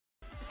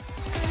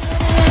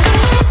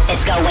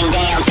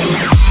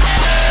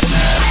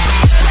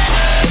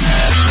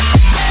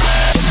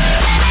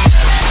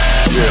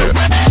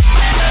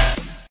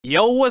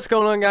Yo, what's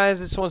going on,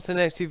 guys? It's Once the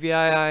Next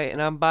TVII, and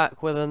I'm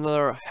back with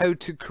another how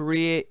to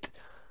create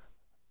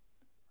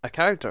a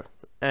character.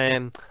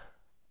 And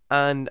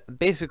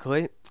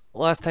basically,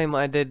 last time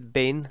I did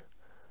Bane,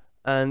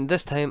 and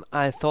this time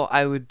I thought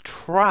I would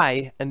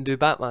try and do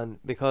Batman,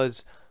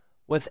 because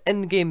with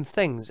in-game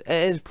things, it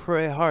is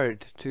pretty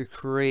hard to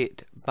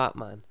create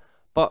Batman.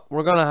 But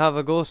we're gonna have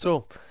a go.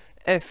 So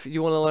if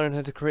you want to learn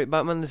how to create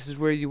Batman, this is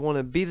where you want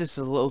to be. This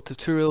is a little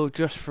tutorial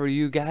just for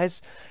you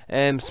guys.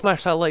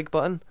 Smash that like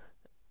button.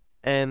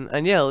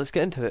 And yeah, let's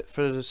get into it.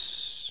 For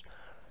this,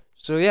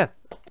 so yeah,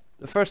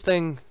 the first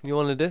thing you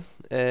want to do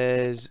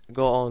is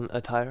go on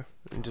attire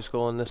and just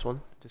go on this one.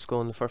 Just go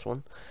on the first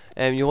one.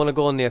 You want to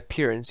go on the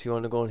appearance. You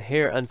want to go on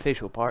hair and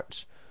facial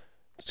parts.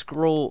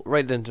 Scroll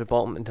right down to the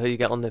bottom until you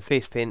get on the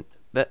face paint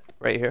bit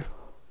right here.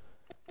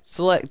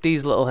 Select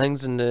these little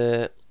things in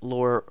the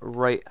lower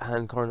right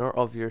hand corner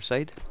of your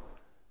side.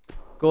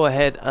 Go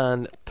ahead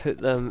and put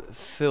them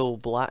full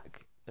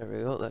black. There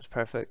we go, that's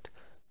perfect.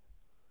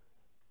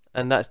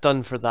 And that's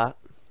done for that.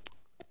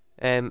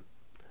 I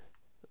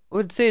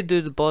would say do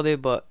the body,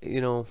 but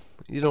you know,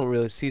 you don't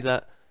really see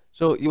that.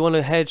 So you want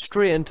to head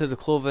straight into the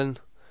clothing.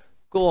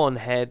 Go on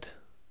head.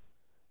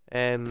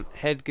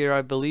 Headgear,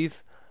 I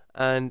believe.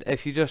 And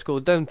if you just go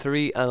down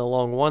 3 and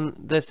along 1,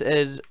 this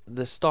is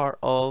the start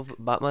of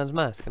Batman's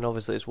mask. And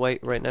obviously it's white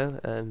right now,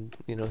 and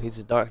you know, he's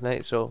a Dark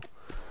Knight, so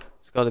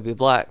it's got to be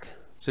black.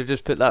 So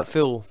just put that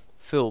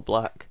full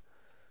black.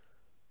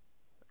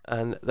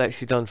 And that's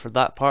you done for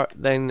that part.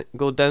 Then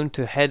go down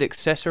to head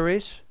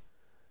accessories.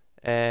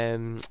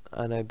 And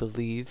I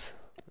believe,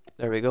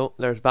 there we go,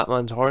 there's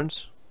Batman's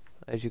horns,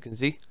 as you can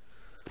see.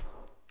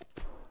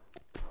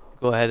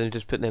 Go ahead and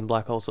just put them in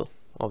black also,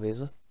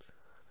 obviously.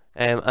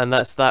 And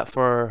that's that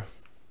for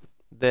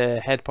the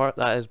head part.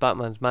 That is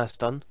Batman's mask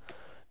done.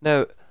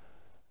 Now,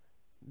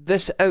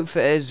 this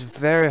outfit is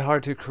very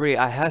hard to create.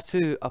 I had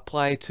to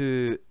apply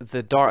to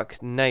the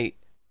Dark Knight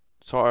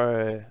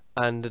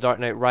and the Dark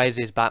Knight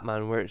Rises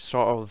Batman, where it's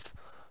sort of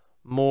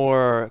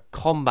more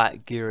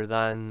combat gear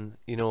than,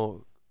 you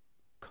know,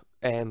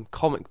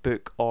 comic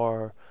book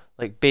or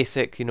like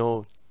basic, you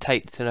know,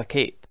 tights and a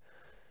cape.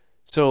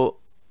 So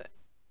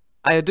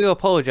I do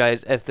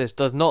apologize if this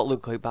does not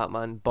look like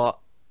Batman, but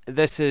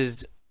this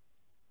is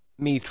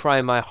me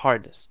trying my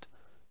hardest.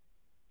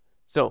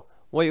 So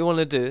what you want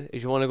to do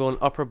is you want to go on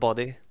upper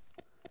body.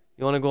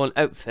 You want to go on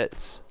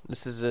outfits.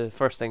 This is the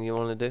first thing you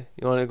want to do.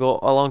 You want to go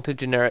along to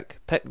generic.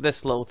 Pick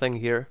this little thing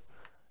here,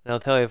 and I'll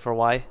tell you for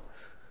why.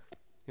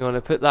 You want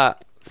to put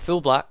that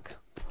full black.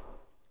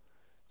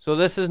 So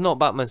this is not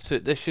Batman's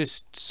suit. This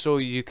is just so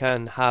you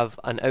can have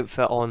an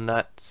outfit on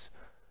that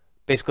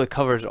basically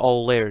covers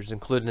all layers,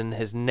 including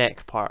his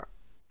neck part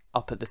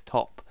up at the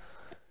top.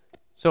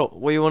 So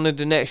what you want to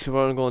do next, you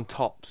want to go on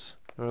tops.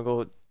 You want to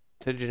go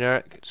to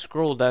generic,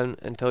 scroll down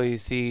until you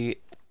see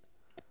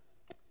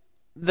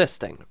this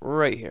thing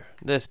right here.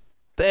 This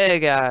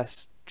big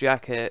ass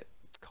jacket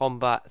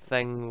combat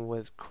thing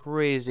with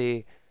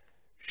crazy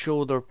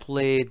shoulder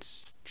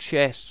blades,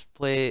 chest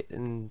plate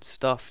and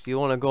stuff. You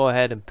want to go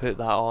ahead and put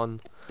that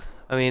on.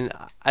 I mean,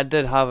 I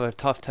did have a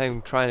tough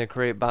time trying to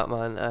create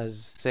Batman,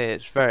 as I say,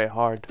 it's very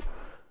hard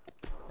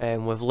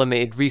with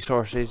limited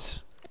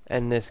resources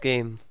in this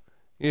game.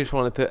 You just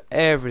want to put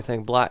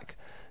everything black.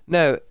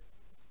 Now,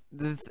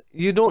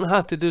 you don't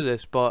have to do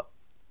this, but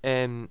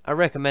I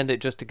recommend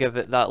it just to give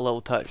it that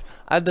little touch.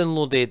 I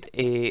downloaded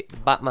a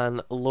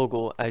Batman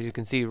logo, as you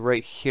can see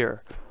right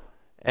here.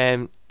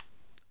 The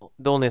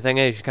only thing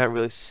is you can't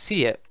really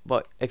see it,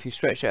 but if you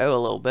stretch it out a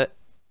little bit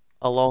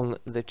along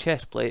the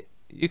chest plate,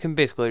 you can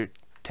basically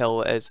tell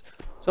what it is.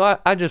 So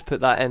I just put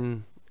that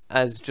in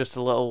as just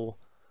a little,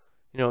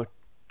 you know,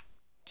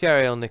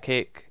 cherry on the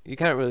cake. You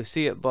can't really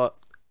see it, but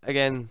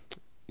again,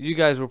 you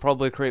guys will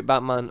probably create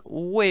Batman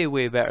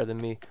way better than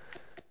me.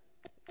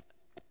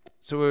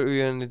 So what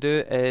you're going to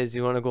do is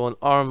you want to go on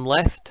arm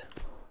left,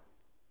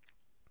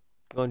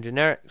 go on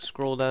generic,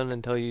 scroll down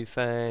until you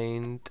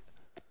find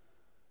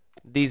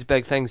these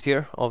big things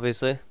here.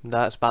 Obviously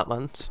that's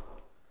Batman's.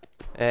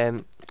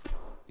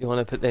 You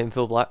want to put them in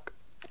full black.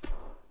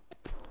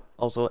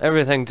 Also,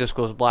 everything just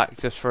goes black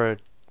just for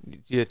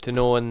you to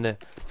know in the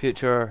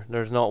future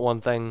there's not one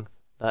thing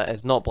that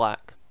is not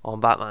black on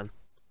Batman,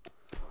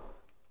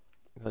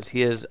 because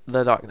he is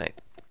the Dark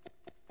Knight.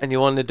 And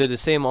you want to do the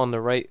same on the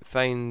right.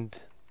 Find,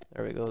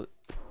 there we go,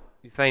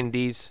 you find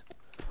these.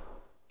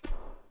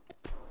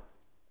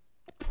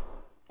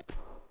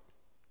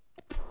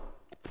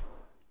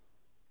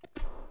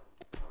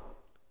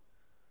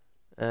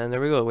 And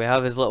there we go, we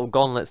have his little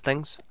gauntlets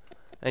things.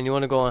 And you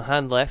want to go on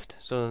hand left,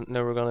 so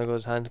now we're going to go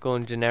to hand, go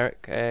on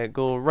generic,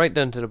 go right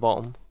down to the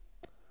bottom.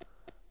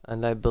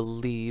 And I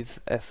believe,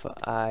 if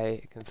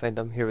I can find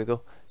them, here we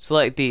go.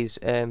 Select these.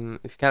 If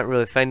you can't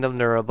really find them,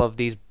 they're above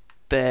these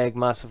big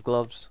massive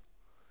gloves.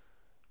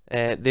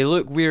 They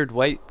look weird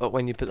white, but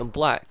when you put them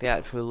black, they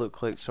actually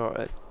look like sort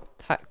of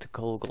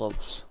tactical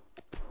gloves.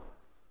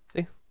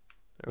 See?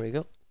 There we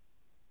go.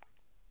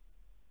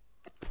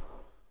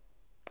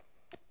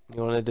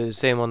 You want to do the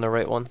same on the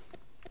right one.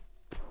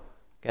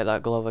 Get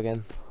that glove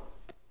again.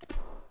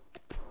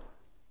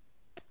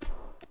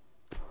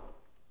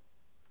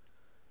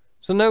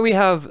 So now we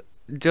have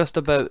just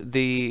about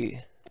the...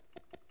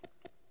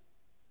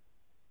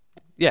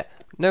 Yeah,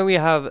 now we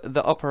have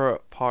the upper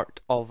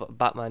part of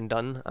Batman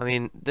done. I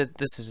mean,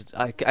 this is...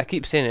 I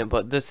keep saying it,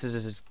 but this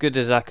is as good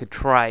as I could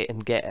try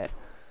and get it.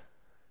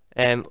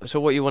 So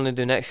what you want to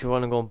do next, you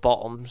want to go on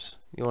bottoms.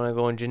 You want to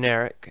go on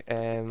generic.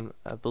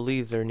 I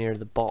believe they're near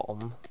the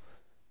bottom.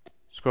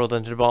 Scroll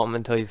down to the bottom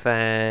until you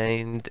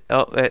find...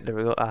 Oh, there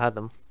we go, I had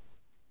them.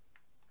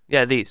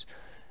 Yeah, these.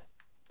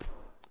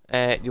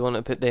 You want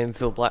to put them in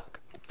full black.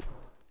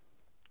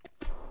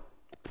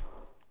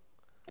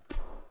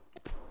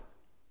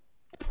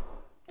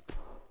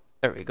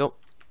 There we go.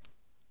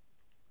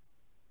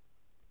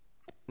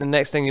 The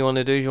next thing you want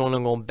to do is you want to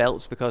go on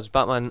belts, because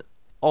Batman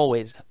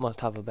always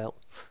must have a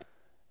belt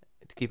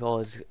to keep all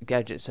his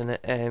gadgets in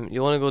it.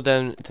 You want to go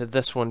down to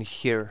this one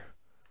here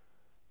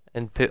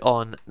and put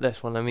on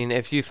this one. I mean,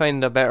 if you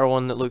find a better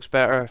one that looks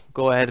better,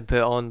 go ahead and put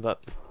it on,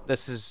 but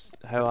this is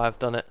how I've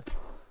done it.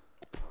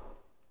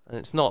 And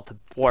it's not the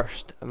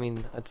worst. I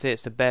mean, I'd say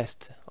it's the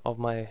best of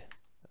my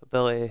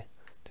ability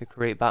to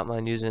create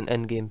Batman using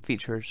in-game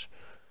features.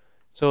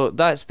 So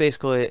that's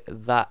basically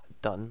that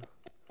done.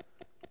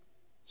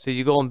 So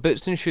you go on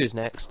boots and shoes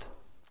next.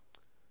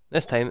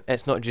 This time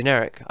it's not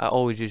generic. I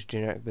always use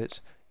generic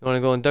boots. You want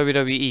to go on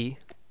WWE,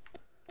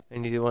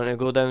 and you want to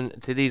go down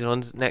to these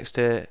ones next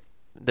to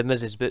the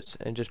Miz's boots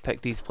and just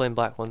pick these plain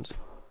black ones.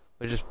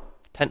 We're just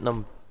tinting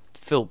them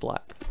full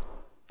black.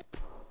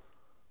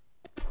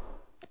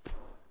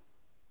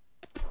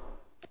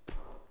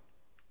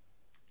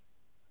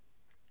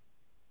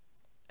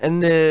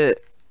 And the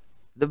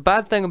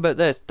bad thing about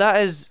this,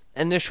 that is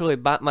initially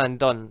Batman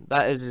done.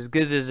 That is as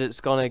good as it's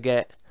gonna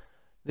get.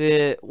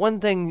 The one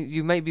thing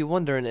you might be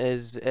wondering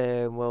is,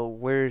 well,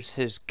 where's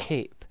his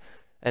cape?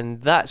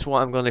 And that's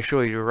what I'm going to show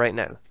you right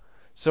now.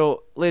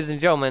 So, ladies and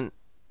gentlemen,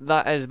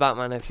 that is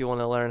Batman if you want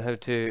to learn how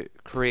to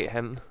create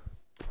him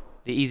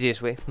the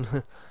easiest way.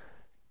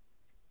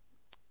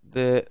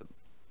 The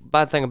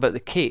bad thing about the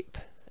cape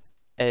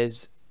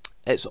is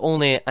it's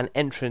only an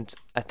entrance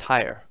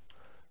attire.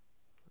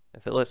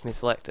 If it lets me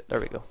select it,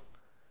 there we go.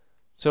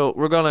 So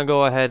we're gonna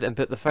go ahead and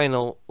put the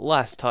final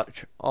last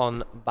touch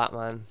on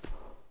Batman.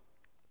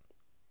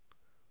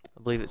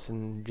 I believe it's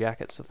in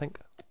jackets, I think.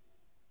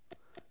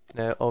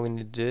 Now all we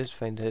need to do is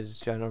find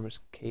his ginormous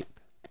cape.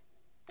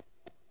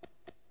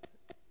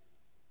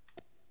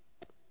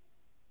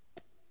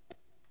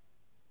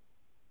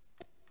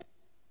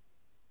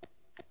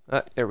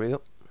 There we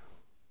go.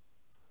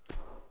 So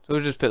we'll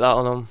just put that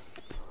on him.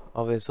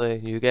 Obviously,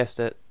 you guessed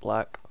it,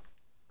 black.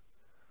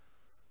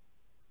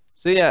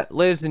 So yeah,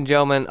 ladies and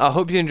gentlemen, I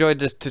hope you enjoyed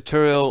this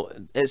tutorial.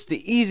 It's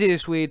the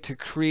easiest way to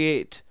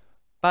create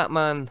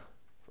Batman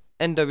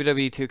in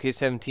WWE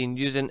 2K17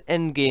 using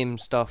in-game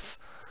stuff.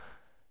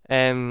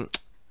 Yeah,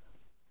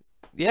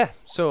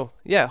 so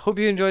yeah, hope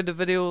you enjoyed the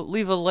video.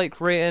 Leave a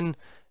like rating,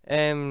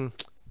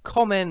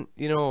 comment,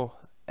 you know,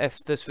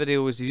 if this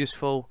video was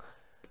useful.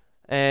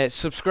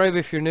 Subscribe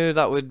if you're new,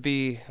 that would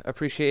be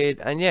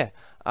appreciated. And yeah,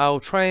 I'll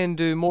try and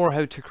do more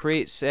how to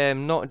create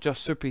not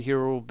just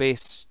superhero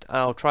based.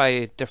 I'll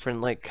try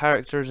different like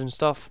characters and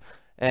stuff.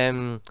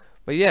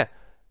 But yeah,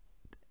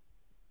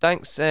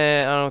 thanks,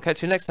 and I'll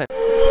catch you next time.